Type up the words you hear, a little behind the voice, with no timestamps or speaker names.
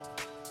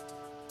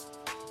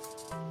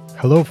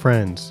Hello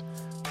friends,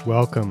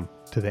 welcome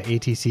to the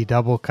ATC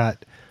Double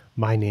Cut.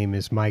 My name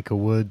is Micah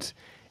Woods,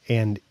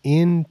 and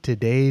in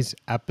today's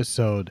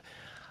episode,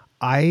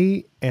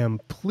 I am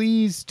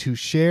pleased to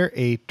share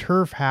a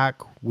turf hack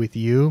with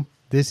you.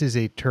 This is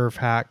a turf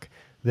hack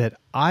that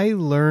I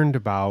learned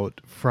about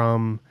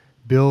from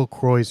Bill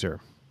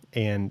Kreuzer.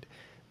 And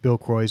Bill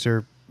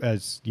Kreuzer,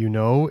 as you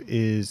know,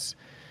 is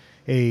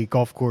a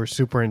golf course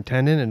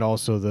superintendent and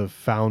also the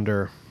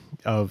founder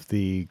of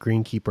the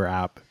Greenkeeper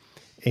app.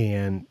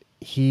 And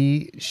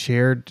he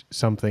shared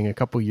something a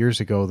couple years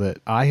ago that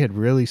I had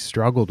really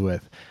struggled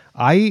with.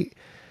 I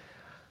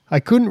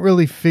couldn't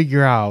really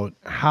figure out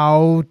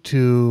how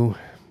to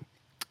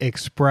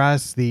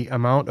express the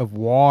amount of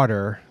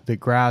water that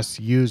grass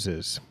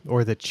uses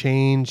or the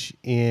change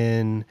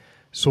in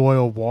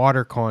soil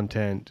water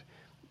content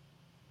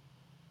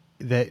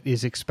that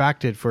is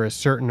expected for a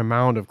certain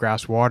amount of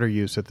grass water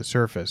use at the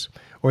surface,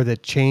 or the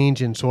change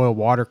in soil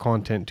water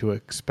content to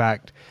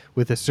expect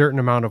with a certain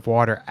amount of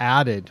water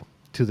added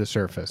to the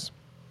surface.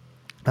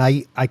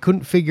 I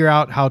couldn't figure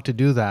out how to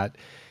do that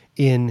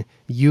in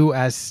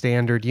US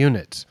standard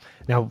units.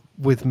 Now,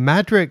 with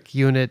metric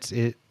units,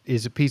 it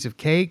is a piece of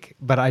cake,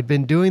 but I'd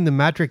been doing the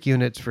metric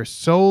units for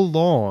so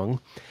long,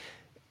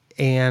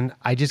 and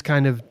I just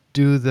kind of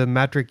do the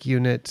metric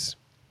units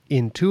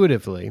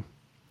intuitively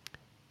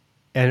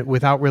and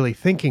without really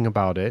thinking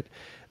about it,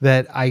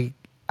 that I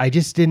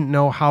just didn't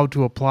know how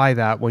to apply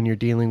that when you're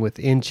dealing with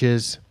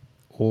inches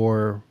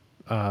or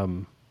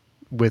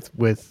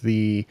with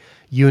the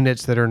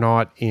units that are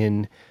not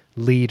in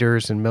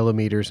liters and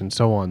millimeters and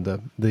so on,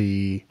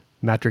 the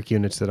metric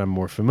units that I'm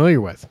more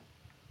familiar with.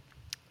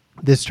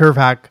 This turf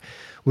hack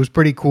was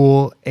pretty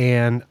cool,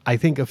 and I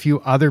think a few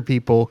other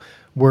people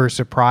were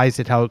surprised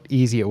at how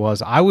easy it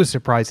was. I was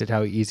surprised at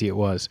how easy it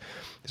was.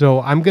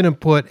 So I'm going to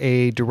put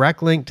a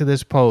direct link to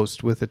this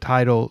post with the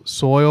title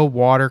Soil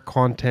Water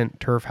Content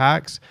Turf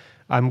Hacks.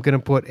 I'm going to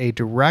put a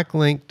direct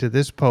link to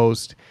this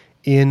post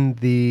in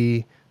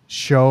the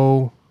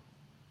show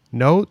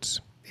notes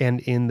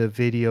and in the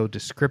video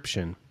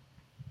description.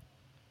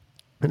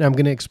 And I'm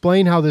going to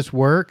explain how this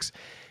works.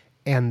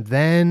 And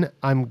then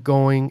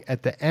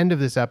at the end of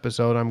this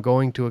episode, I'm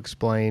going to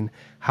explain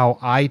how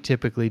I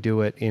typically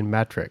do it in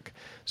metric.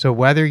 So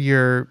whether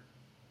you're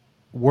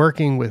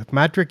working with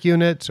metric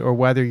units or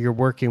whether you're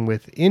working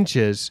with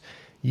inches,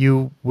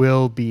 you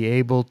will be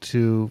able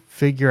to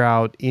figure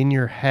out in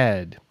your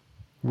head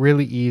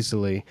really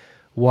easily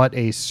what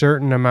a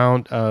certain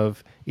amount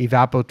of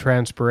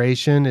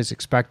evapotranspiration is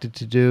expected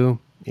to do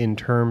in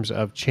terms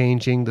of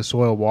changing the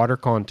soil water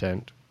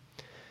content,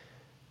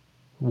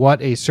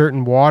 what a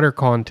certain water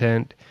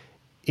content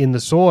in the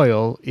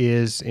soil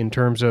is in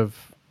terms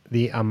of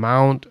the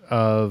amount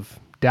of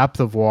depth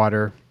of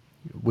water,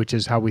 which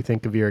is how we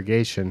think of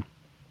irrigation,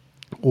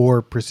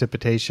 or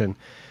precipitation.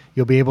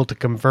 You'll be able to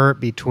convert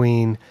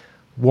between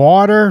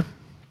water,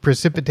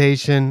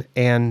 precipitation,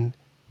 and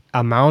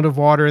amount of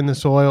water in the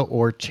soil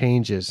or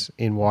changes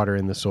in water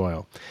in the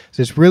soil.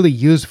 So it's really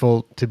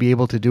useful to be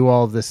able to do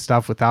all of this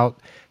stuff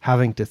without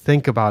having to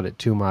think about it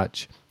too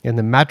much. And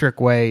the metric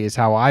way is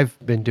how I've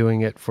been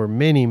doing it for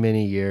many,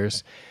 many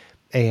years.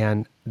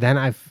 And then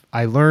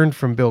I learned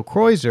from Bill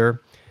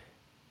Kreuzer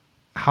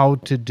how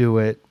to do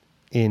it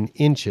in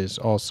inches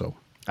also.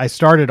 I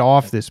started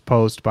off this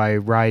post by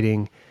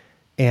writing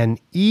an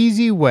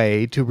easy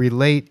way to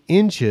relate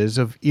inches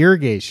of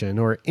irrigation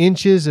or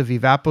inches of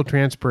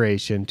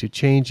evapotranspiration to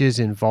changes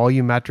in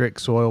volumetric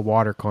soil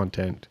water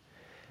content.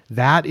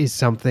 That is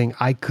something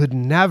I could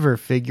never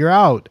figure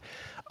out.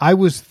 I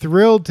was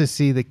thrilled to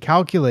see the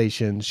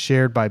calculations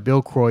shared by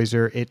Bill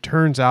Kreuzer. It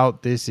turns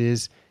out this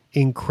is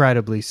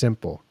incredibly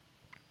simple.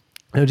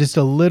 Now, just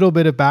a little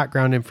bit of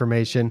background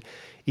information.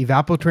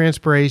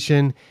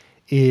 Evapotranspiration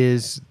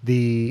is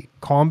the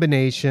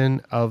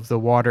combination of the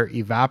water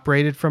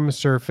evaporated from a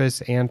surface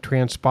and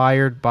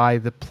transpired by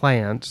the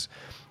plants.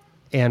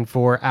 And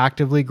for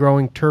actively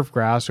growing turf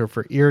grass or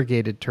for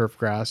irrigated turf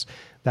grass,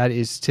 that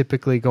is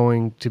typically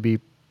going to be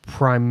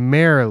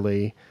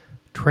primarily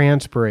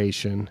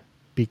transpiration,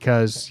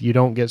 because you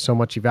don't get so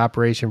much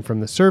evaporation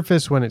from the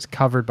surface when it's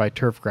covered by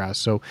turf grass.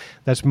 So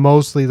that's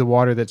mostly the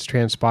water that's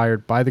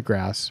transpired by the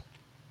grass.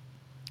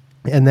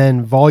 And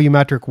then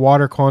volumetric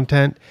water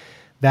content,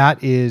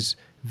 that is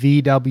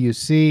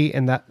VWC,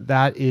 and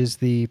that is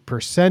the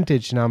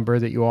percentage number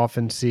that you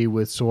often see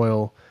with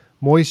soil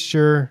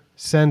moisture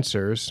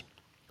sensors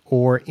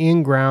or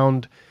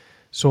in-ground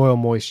soil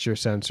moisture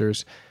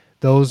sensors.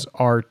 Those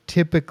are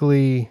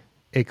typically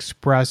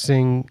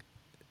expressing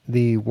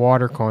the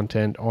water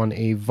content on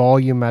a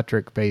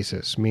volumetric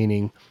basis,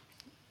 meaning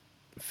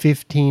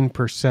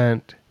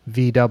 15%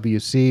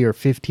 VWC or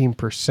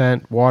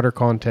 15% water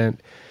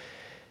content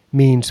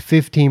means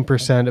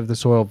 15% of the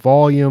soil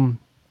volume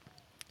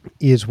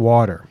is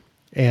water.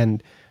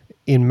 And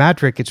in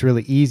metric, it's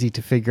really easy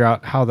to figure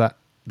out how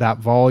that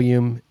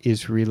volume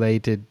is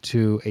related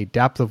to a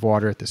depth of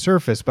water at the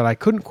surface, but I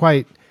couldn't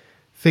quite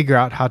figure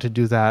out how to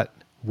do that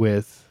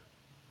with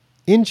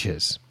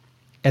inches.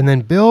 And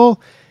then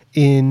Bill,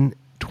 in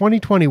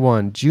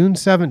 2021, June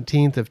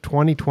 17th of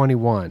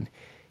 2021,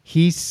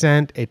 he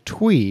sent a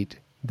tweet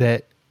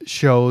that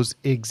shows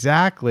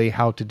exactly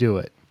how to do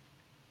it.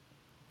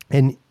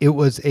 And it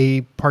was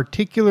a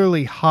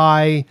particularly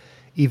high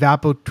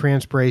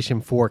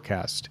evapotranspiration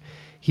forecast.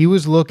 He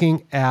was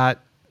looking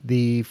at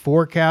the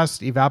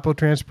forecast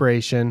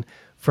evapotranspiration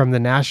from the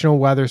National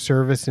Weather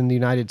Service in the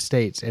United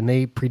States, and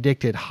they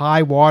predicted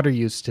high water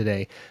use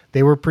today.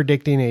 They were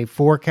predicting a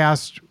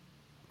forecast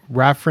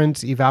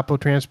reference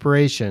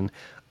evapotranspiration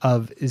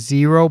of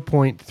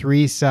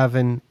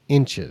 0.37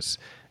 inches,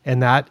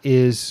 and that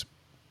is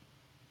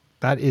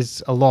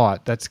a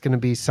lot. That's going to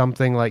be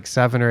something like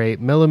 7 or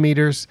 8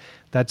 millimeters.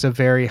 That's a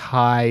very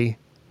high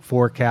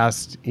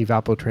forecast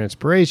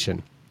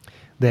evapotranspiration.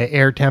 The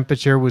air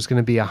temperature was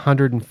going to be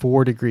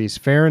 104 degrees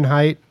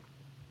Fahrenheit,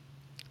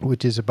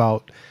 which is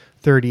about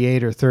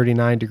 38 or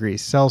 39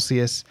 degrees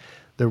Celsius.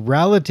 The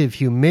relative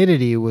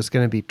humidity was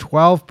going to be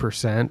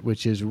 12%,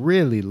 which is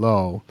really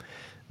low.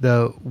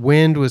 The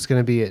wind was going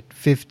to be at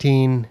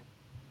 15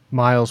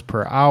 miles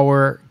per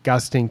hour,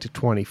 gusting to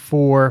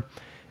 24,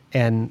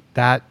 and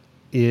that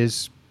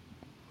is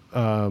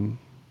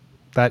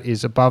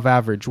above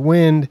average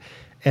wind.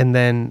 And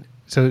then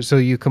so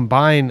you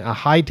combine a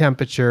high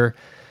temperature,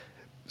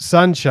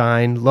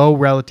 sunshine, low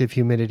relative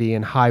humidity,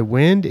 and high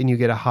wind, and you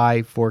get a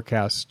high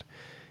forecast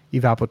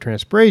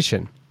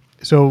evapotranspiration.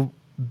 So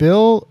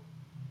Bill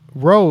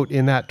wrote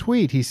in that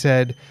tweet, he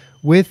said,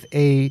 with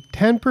a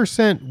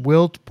 10%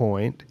 wilt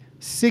point,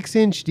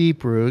 6-inch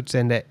deep roots,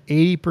 and an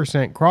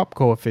 80% crop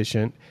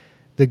coefficient,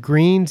 the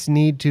greens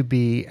need to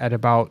be at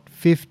about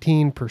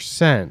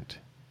 15%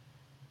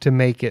 to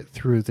make it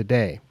through the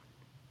day.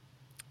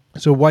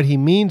 So what he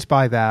means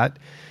by that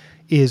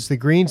is the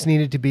greens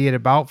needed to be at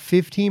about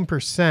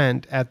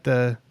 15% at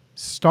the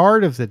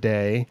start of the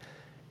day,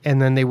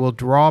 and then they will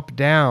drop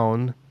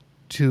down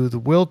to the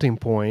wilting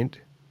point,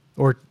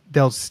 or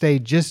they'll stay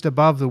just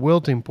above the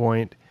wilting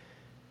point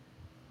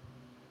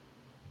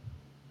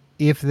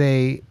if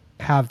they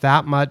have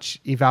that much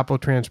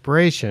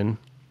evapotranspiration.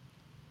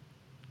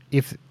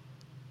 If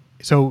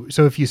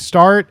you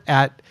start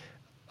at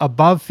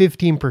above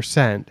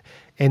 15%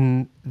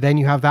 and then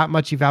you have that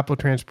much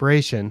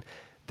evapotranspiration,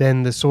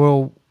 then the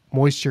soil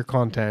moisture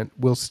content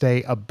will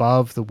stay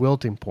above the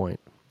wilting point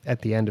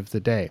at the end of the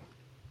day.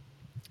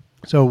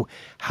 So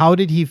how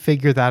did he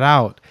figure that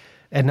out?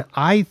 And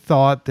I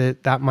thought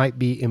that might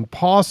be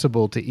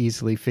impossible to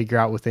easily figure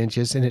out with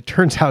inches, and it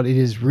turns out it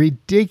is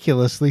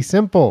ridiculously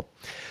simple.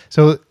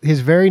 So his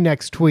very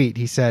next tweet,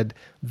 he said,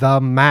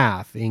 the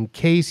math, in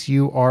case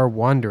you are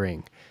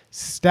wondering.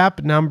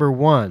 Step number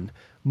 1,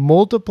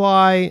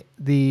 multiply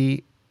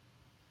the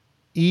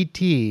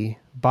ET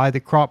by the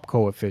crop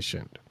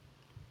coefficient.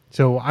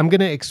 So I'm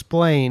going to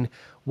explain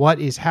what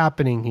is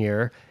happening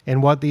here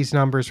and what these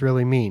numbers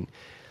really mean.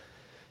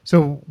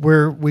 So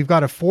we've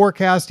got a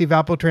forecast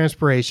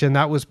evapotranspiration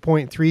that was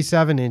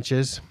 0.37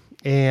 inches,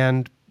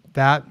 and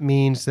that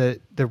means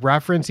that the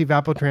reference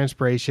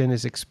evapotranspiration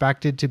is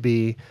expected to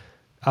be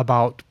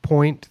about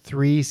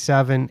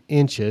 0.37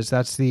 inches.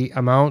 That's the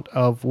amount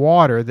of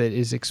water that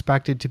is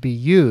expected to be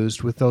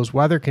used with those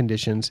weather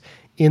conditions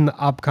in the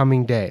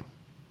upcoming day.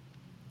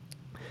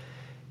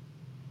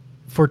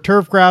 For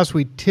turfgrass,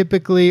 we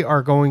typically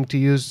are going to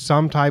use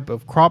some type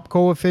of crop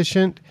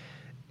coefficient,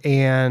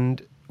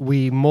 and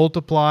we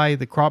multiply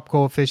the crop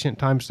coefficient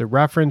times the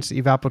reference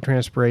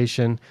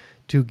evapotranspiration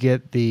to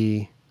get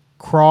the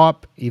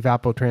crop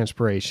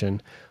evapotranspiration.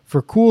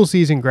 For cool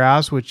season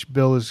grass, which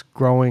Bill is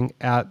growing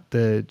at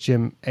the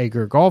Jim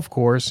Egger Golf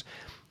Course,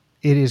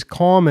 it is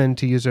common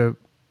to use a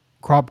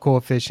crop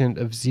coefficient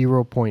of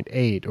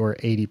 0.8 or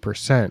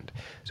 80%.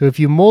 So if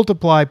you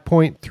multiply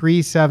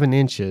 0.37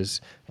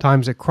 inches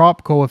times a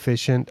crop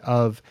coefficient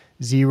of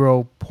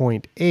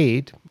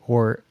 0.8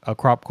 or a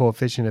crop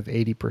coefficient of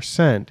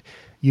 80%,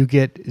 you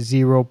get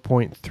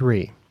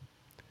 0.3.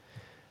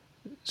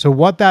 So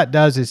what that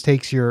does is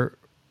takes your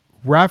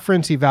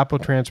reference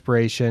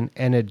evapotranspiration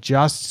and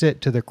adjusts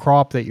it to the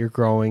crop that you're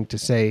growing to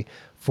say,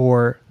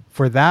 for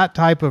that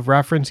type of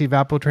reference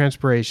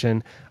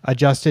evapotranspiration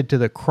adjusted to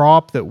the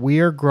crop that we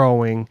are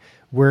growing,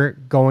 we're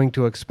going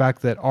to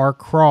expect that our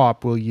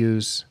crop will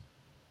use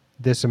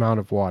this amount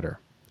of water.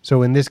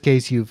 So in this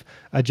case, you've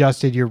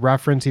adjusted your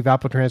reference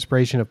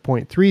evapotranspiration of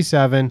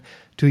 0.37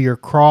 to your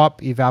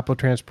crop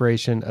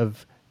evapotranspiration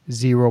of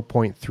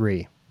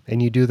 0.3.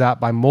 And you do that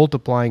by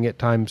multiplying it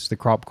times the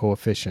crop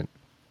coefficient.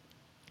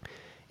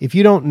 If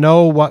you don't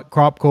know what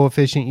crop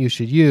coefficient you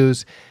should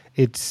use,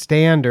 it's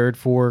standard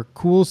for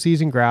cool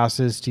season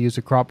grasses to use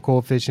a crop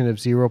coefficient of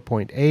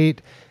 0.8,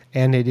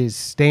 and it is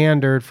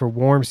standard for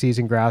warm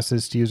season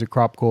grasses to use a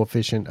crop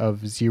coefficient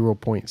of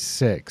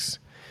 0.6.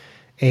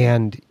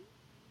 And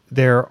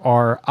there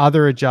are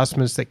other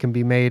adjustments that can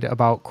be made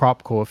about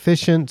crop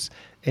coefficients,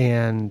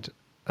 and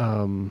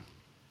I'm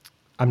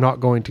not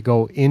going to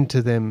go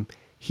into them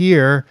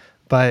here,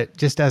 but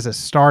just as a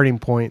starting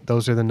point,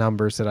 those are the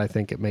numbers that I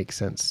think it makes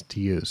sense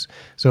to use.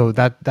 So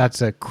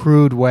that's a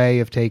crude way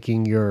of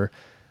taking your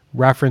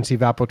reference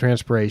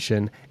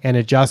evapotranspiration and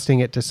adjusting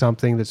it to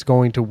something that's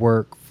going to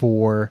work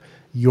for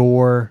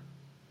your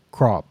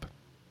crop.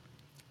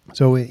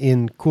 So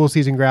in cool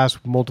season grass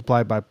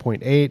multiplied by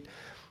 0.8,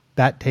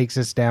 that takes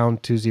us down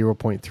to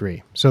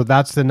 0.3. So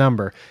that's the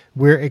number.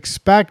 We're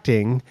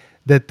expecting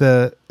that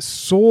the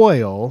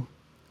soil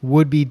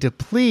would be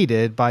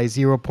depleted by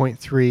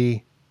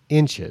 0.3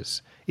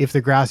 inches if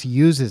the grass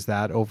uses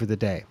that over the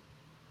day,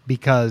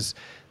 because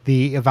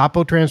the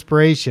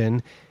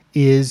evapotranspiration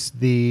is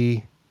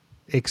the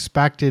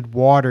expected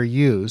water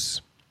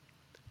use,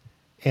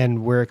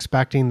 and we're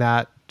expecting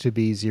that to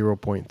be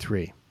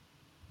 0.3.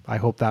 I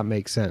hope that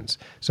makes sense.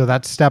 So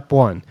that's step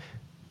one.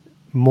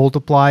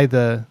 Multiply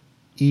the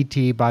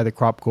ET by the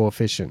crop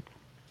coefficient.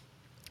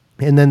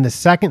 And then the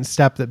second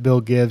step that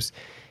Bill gives,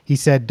 he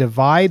said,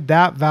 divide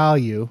that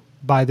value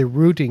by the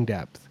rooting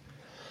depth.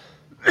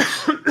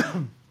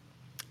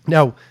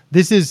 Now,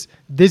 this is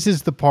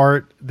the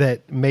part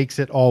that makes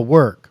it all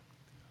work.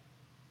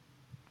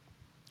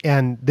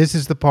 And this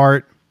is the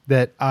part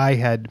that I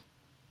had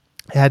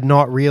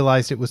not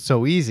realized it was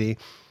so easy.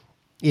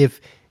 If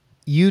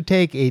you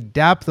take a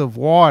depth of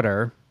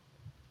water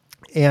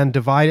and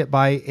divide it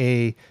by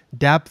a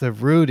depth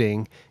of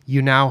rooting,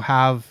 you now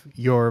have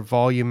your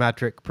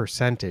volumetric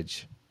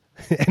percentage.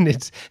 And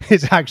it's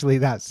actually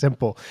that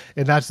simple.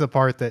 And that's the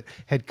part that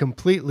had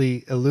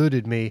completely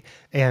eluded me.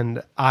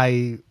 And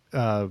I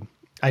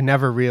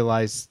never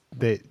realized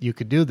that you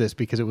could do this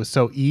because it was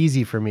so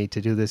easy for me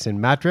to do this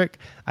in metric.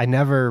 I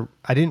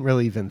didn't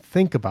really even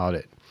think about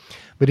it.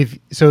 But if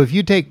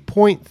you take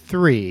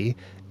 0.3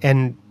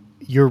 and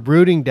your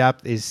rooting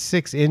depth is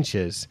 6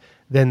 inches,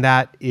 then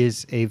that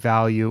is a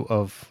value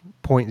of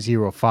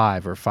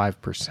 0.05 or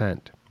 5%.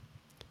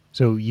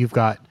 So you've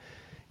got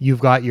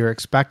your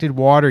expected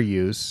water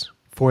use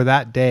for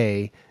that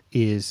day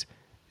is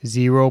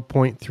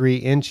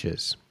 0.3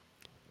 inches.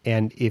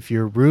 And if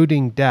your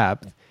rooting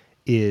depth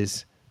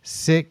is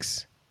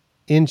 6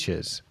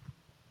 inches,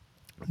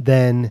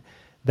 then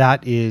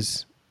that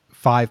is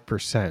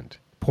 5%.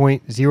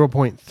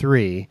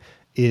 0.3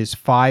 is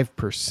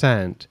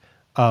 5%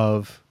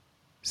 of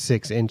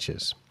 6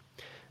 inches.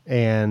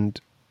 And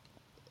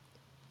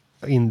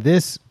in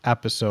this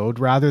episode,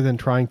 rather than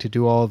trying to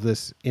do all of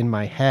this in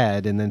my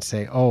head and then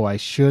say, oh, I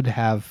should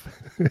have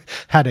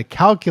had a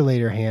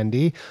calculator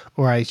handy,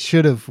 or I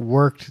should have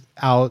worked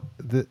out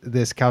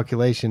this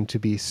calculation to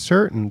be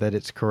certain that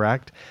it's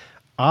correct,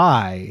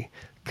 I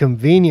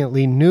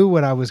conveniently knew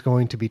what I was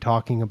going to be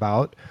talking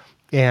about,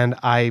 and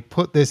I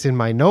put this in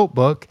my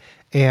notebook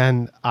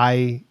and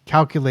I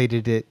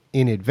calculated it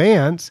in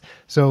advance.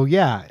 So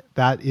yeah,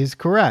 that is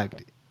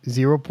correct.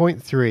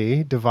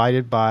 0.3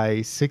 divided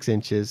by 6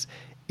 inches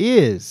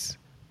is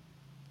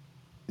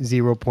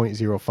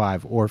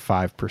 0.05 or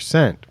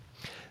 5%.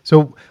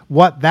 So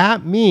what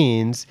that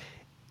means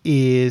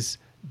is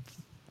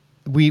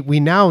we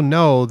now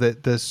know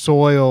that the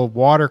soil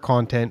water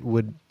content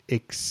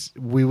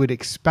we would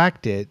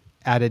expect it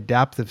at a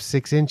depth of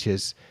 6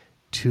 inches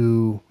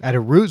at a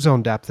root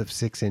zone depth of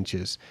 6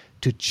 inches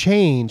to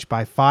change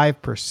by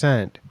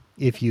 5%.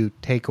 If you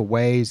take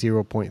away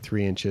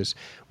 0.3 inches,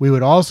 we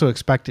would also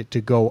expect it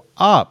to go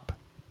up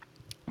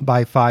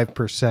by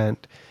 5%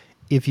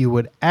 if you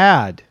would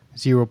add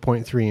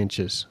 0.3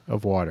 inches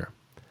of water.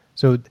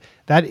 So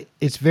that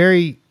it's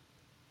very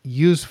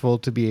useful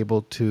to be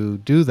able to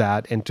do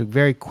that and to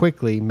very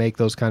quickly make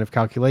those kind of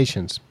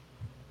calculations.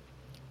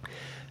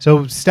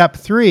 So step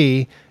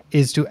 3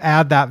 is to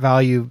add that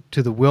value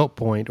to the wilt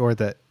point or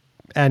the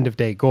end of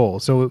day goal.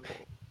 So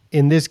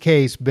in this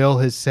case, Bill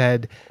has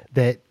said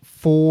that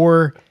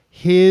for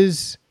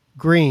his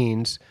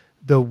greens,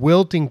 the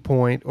wilting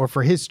point, or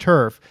for his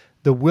turf,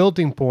 the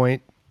wilting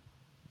point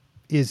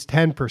is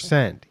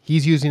 10%.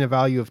 He's using a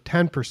value of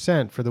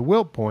 10% for the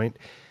wilt point.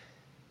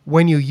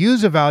 When you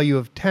use a value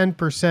of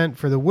 10%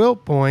 for the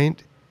wilt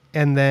point,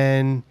 and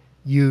then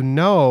you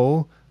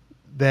know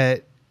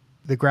that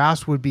the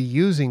grass would be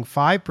using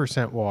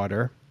 5%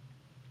 water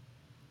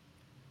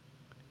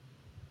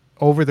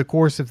over the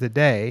course of the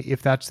day,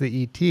 if that's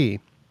the ET,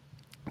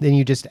 then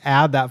you just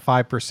add that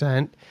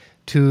 5%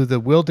 to the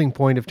wilting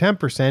point of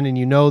 10%, and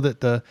you know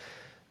that the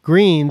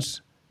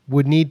greens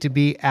would need to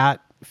be at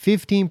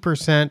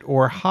 15%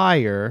 or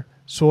higher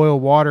soil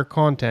water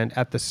content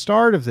at the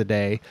start of the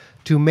day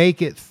to make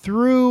it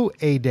through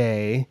a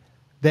day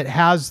that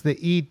has the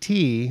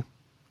ET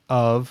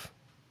of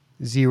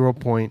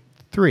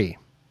 0.3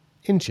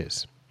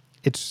 inches.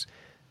 It's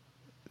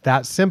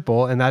that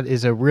simple, and that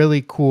is a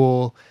really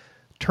cool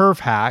turf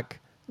hack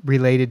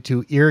related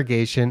to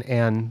irrigation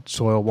and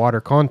soil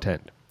water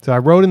content. So I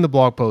wrote in the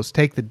blog post,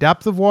 take the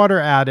depth of water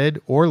added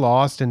or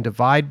lost and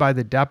divide by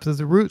the depth of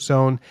the root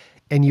zone,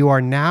 and you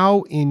are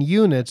now in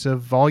units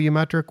of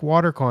volumetric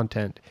water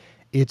content.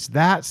 It's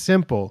that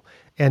simple,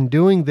 and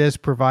doing this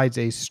provides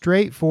a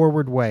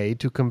straightforward way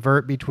to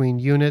convert between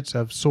units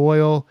of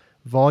soil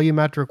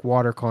volumetric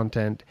water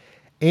content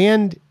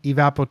and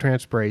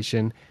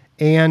evapotranspiration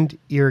and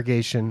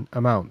irrigation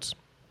amounts.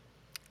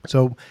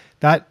 So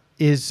that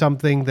is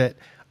something that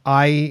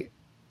I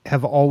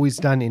have always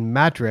done in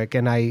metric,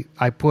 and I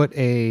put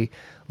a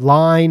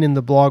line in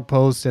the blog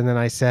post, and then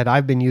I said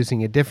I've been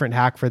using a different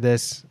hack for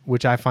this,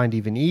 which I find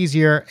even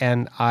easier,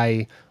 and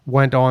I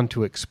went on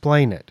to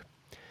explain it.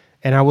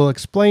 And I will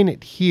explain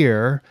it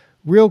here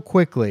real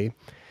quickly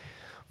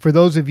for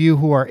those of you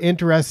who are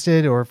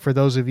interested, or for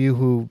those of you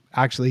who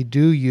actually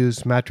do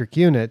use metric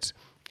units.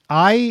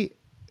 I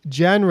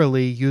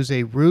generally use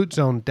a root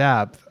zone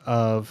depth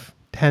of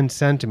 10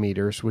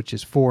 centimeters, which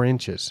is 4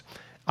 inches.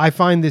 I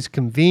find this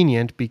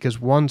convenient because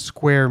 1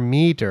 square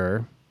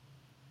meter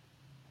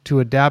to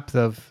a depth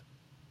of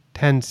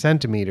 10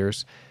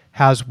 centimeters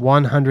has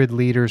 100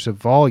 liters of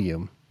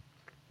volume.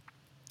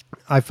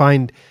 I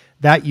find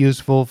that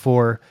useful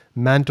for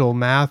mental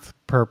math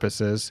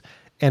purposes,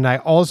 and I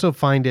also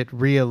find it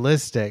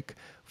realistic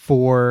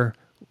for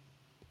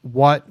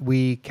what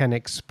we can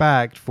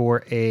expect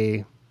for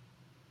a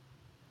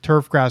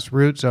turfgrass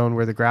root zone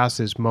where the grass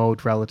is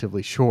mowed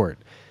relatively short.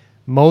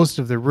 Most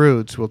of the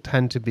roots will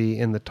tend to be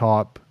in the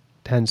top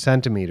 10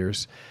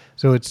 centimeters.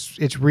 So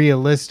it's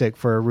realistic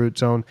for a root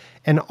zone.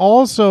 And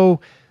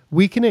also,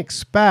 we can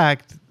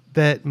expect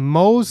that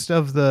most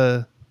of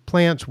the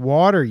plant's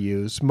water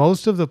use,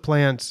 most of the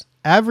plant's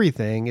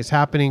everything is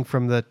happening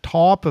from the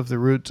top of the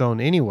root zone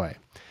anyway.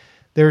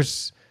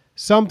 There's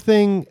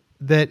something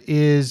that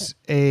is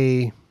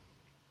a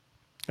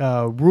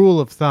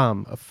rule of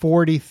thumb, a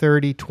 40,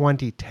 30,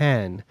 20,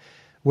 10,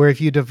 where if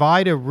you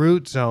divide a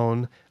root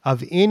zone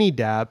of any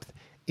depth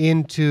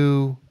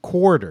into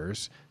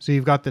quarters, so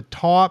you've got the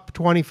top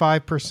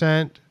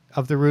 25%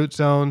 of the root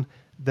zone,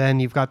 then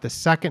you've got the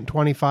second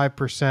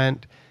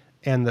 25%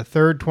 and the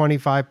third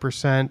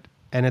 25%,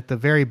 and at the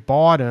very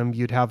bottom,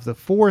 you'd have the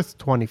fourth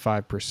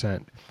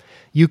 25%.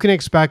 You can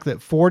expect that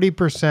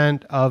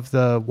 40% of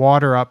the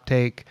water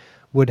uptake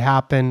would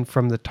happen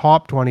from the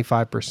top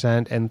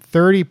 25% and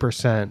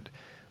 30%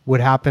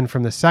 would happen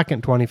from the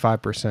second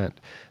 25%.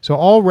 So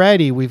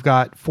already we've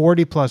got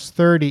 40 plus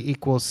 30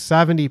 equals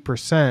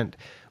 70%.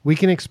 We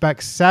can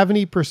expect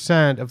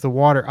 70% of the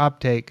water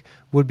uptake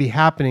would be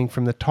happening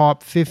from the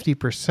top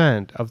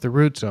 50% of the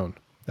root zone,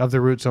 of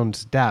the root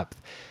zone's depth.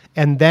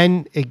 And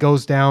then it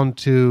goes down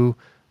to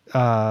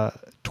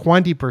 20%.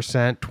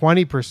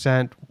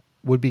 20%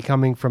 would be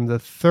coming from the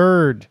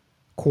third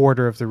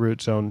quarter of the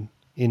root zone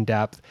in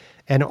depth,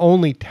 and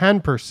only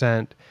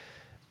 10%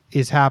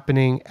 is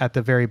happening at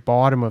the very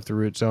bottom of the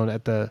root zone,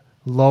 at the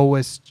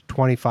lowest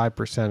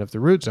 25% of the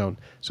root zone.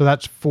 So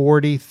that's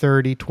 40,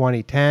 30,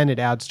 20, 10. It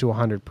adds to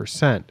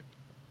 100%.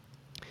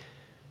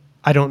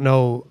 I don't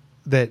know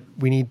that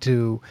we need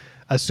to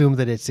assume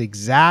that it's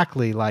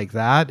exactly like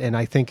that, and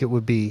I think it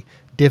would be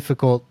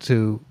difficult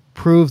to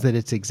prove that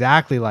it's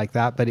exactly like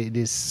that, but it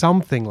is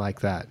something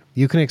like that.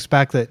 You can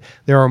expect that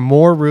there are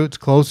more roots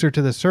closer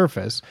to the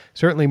surface,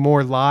 certainly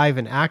more live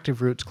and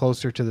active roots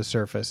closer to the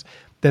surface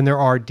than there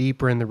are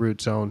deeper in the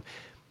root zone.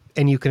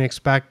 And you can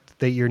expect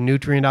that your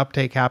nutrient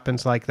uptake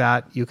happens like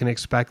that. You can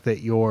expect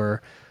that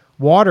your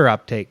water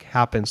uptake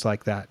happens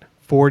like that.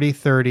 40,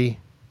 30,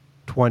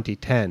 20,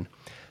 10.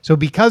 So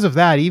because of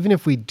that, even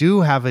if we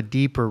do have a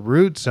deeper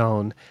root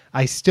zone,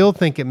 I still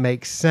think it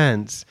makes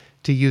sense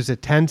to use a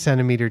 10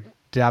 centimeter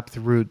depth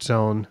root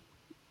zone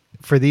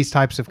for these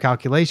types of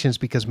calculations,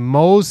 because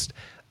most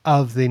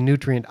of the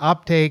nutrient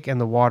uptake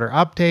and the water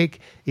uptake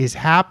is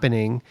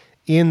happening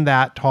in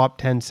that top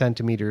 10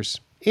 centimeters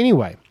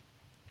anyway.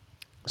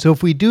 So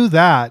if we do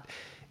that,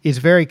 it's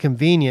very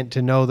convenient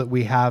to know that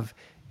we have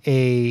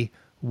a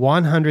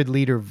 100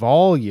 liter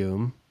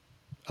volume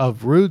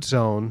of root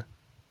zone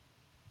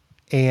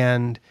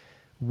and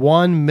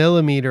 1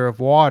 millimeter of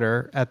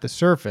water at the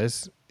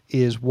surface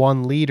is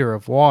 1 liter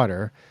of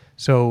water.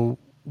 So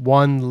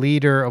 1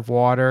 liter of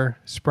water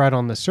spread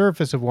on the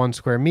surface of 1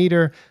 square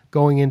meter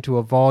going into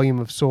a volume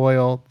of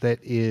soil that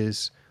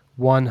is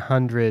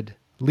 100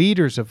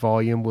 liters of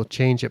volume will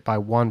change it by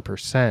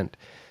 1%.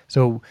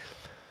 So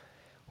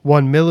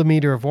 1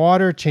 millimeter of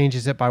water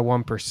changes it by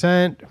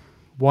 1%.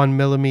 1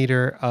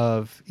 millimeter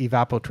of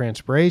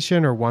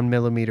evapotranspiration or 1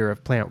 millimeter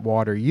of plant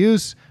water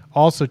use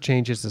also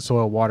changes the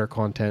soil water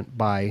content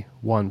by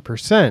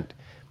 1%.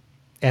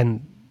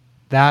 And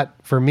that,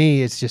 for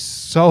me, is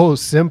just so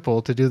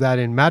simple to do that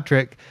in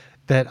metric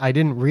that I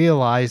didn't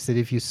realize that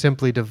if you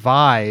simply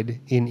divide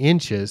in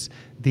inches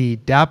the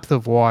depth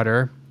of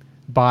water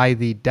by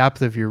the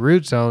depth of your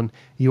root zone,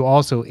 you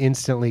also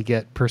instantly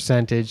get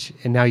percentage,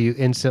 and now you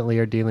instantly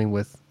are dealing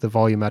with the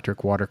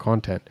volumetric water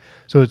content.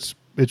 So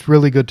it's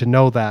really good to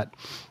know that.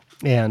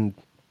 And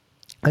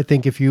I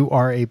think if you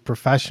are a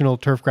professional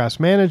turfgrass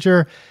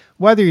manager,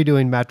 whether you're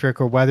doing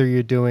metric or whether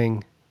you're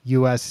doing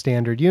US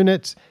standard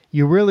units,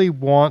 you really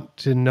want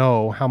to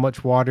know how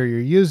much water you're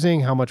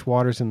using, how much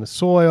water's in the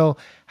soil,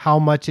 how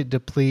much it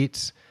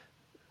depletes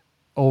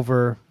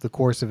over the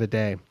course of a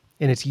day.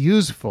 And it's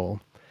useful.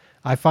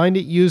 I find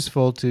it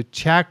useful to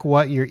check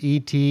what your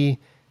ET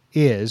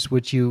is,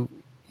 which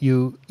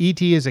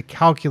ET is a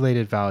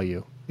calculated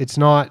value. It's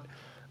not,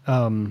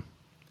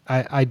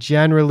 I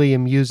generally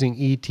am using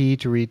ET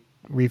to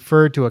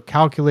refer to a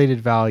calculated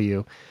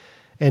value.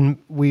 And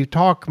we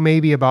talk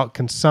maybe about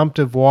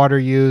consumptive water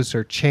use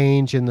or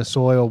change in the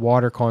soil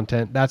water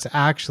content. That's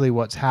actually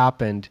what's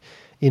happened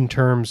in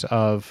terms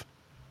of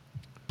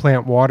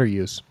plant water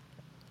use.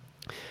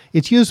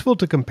 It's useful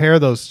to compare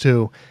those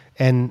two,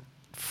 and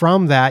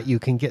from that you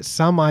can get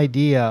some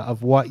idea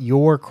of what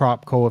your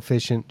crop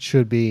coefficient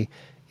should be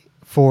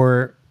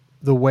for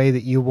the way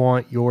that you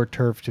want your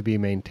turf to be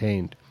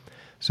maintained.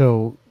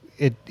 So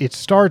it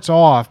starts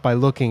off by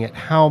looking at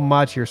how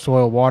much your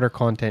soil water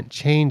content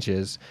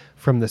changes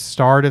from the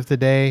start of the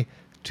day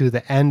to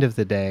the end of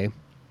the day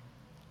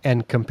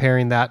and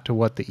comparing that to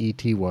what the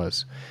ET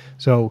was.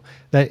 So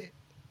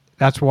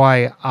that's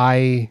why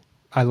I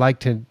like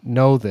to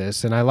know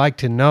this, and I like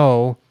to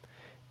know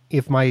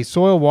if my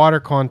soil water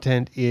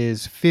content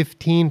is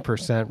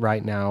 15%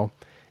 right now,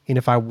 and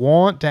if I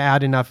want to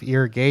add enough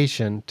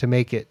irrigation to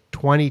make it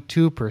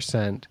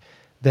 22%,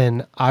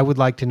 then I would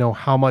like to know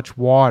how much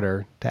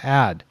water to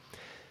add.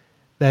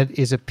 That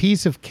is a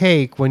piece of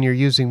cake when you're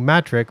using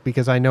metric,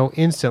 because I know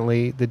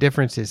instantly the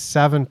difference is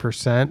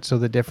 7%, so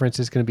the difference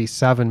is going to be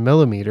 7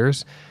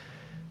 millimeters.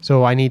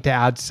 So I need to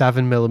add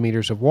 7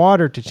 millimeters of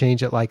water to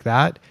change it like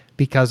that,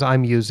 because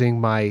I'm using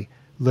my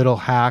little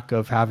hack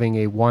of having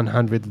a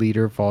 100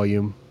 liter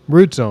volume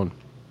root zone.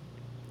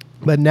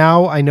 But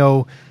now I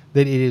know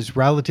that it is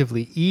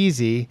relatively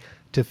easy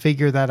to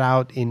figure that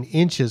out in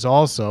inches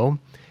also,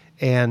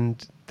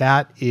 and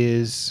I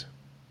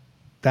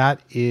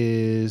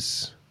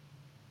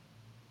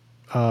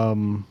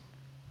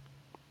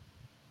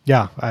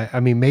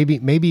mean,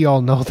 maybe you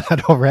all know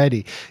that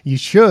already. You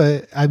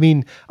should. I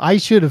mean, I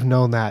should have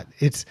known that.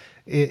 It's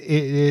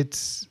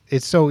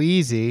so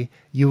easy.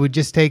 You would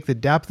just take the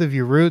depth of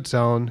your root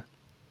zone.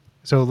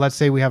 So let's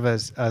say we have a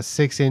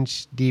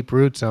 6-inch deep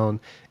root zone,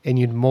 and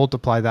you'd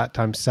multiply that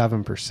times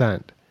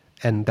 7%.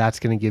 And that's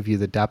going to give you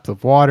the depth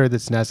of water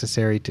that's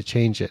necessary to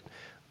change it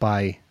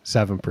by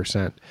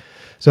 7%.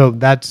 So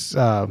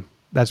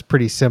that's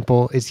pretty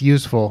simple. It's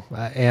useful.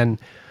 And,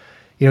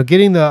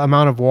 getting the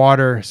amount of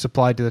water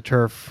supplied to the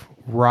turf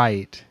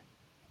right,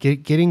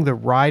 getting the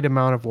right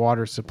amount of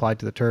water supplied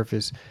to the turf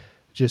is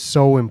just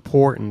so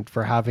important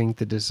for having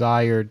the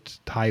desired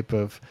type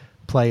of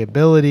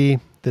playability,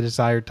 the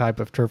desired type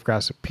of turf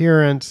grass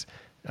appearance.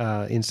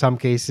 In some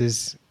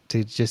cases,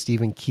 to just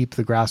even keep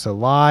the grass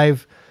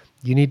alive,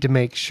 you need to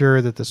make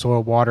sure that the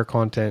soil water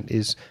content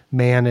is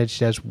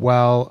managed as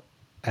well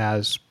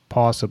as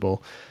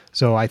possible.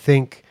 So I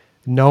think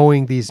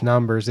knowing these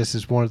numbers, this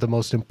is one of the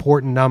most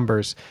important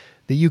numbers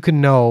that you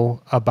can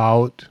know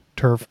about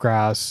turf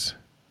grass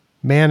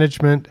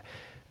management.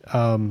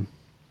 And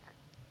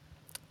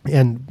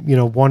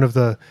one of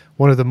the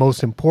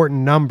most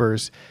important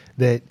numbers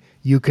that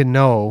you can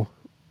know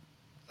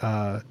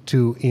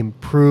to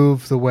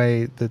improve the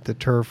way that the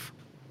turf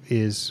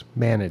is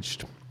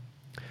managed.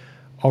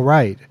 All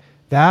right,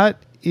 that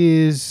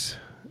is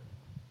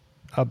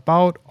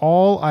about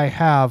all I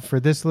have for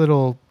this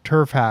little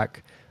turf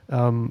hack.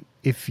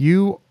 If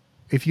you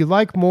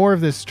like more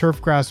of this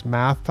turf grass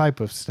math type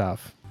of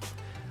stuff,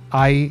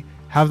 I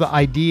have the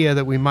idea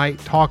that we might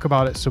talk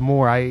about it some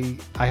more. I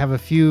have a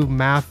few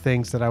math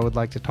things that I would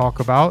like to talk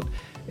about,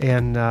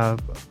 and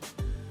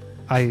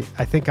I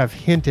think I've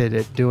hinted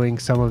at doing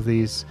some of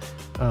these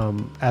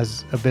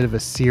as a bit of a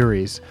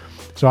series.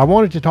 So I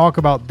wanted to talk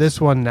about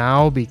this one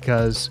now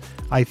because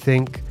I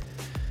think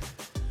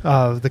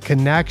the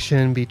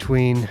connection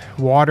between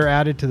water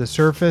added to the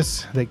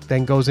surface that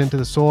then goes into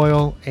the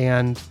soil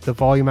and the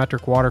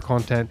volumetric water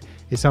content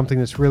is something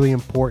that's really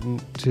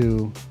important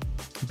to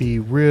be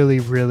really,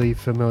 really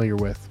familiar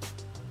with.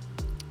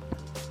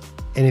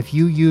 And if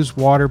you use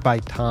water by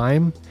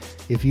time,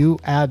 if you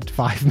add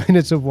 5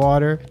 minutes of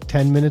water,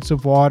 10 minutes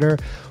of water,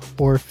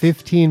 or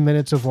 15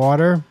 minutes of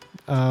water,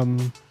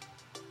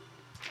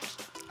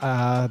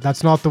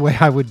 that's not the way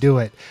I would do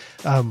it.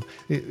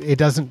 It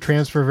doesn't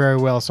transfer very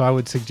well, so I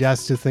would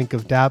suggest to think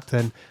of depth,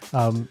 and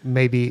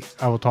maybe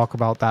I will talk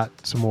about that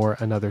some more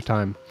another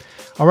time.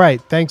 All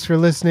right, thanks for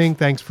listening.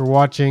 Thanks for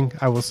watching.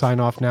 I will sign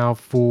off now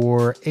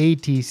for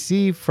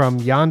ATC from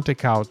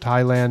Yantakao,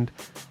 Thailand.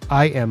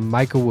 I am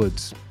Micah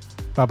Woods.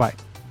 Bye-bye.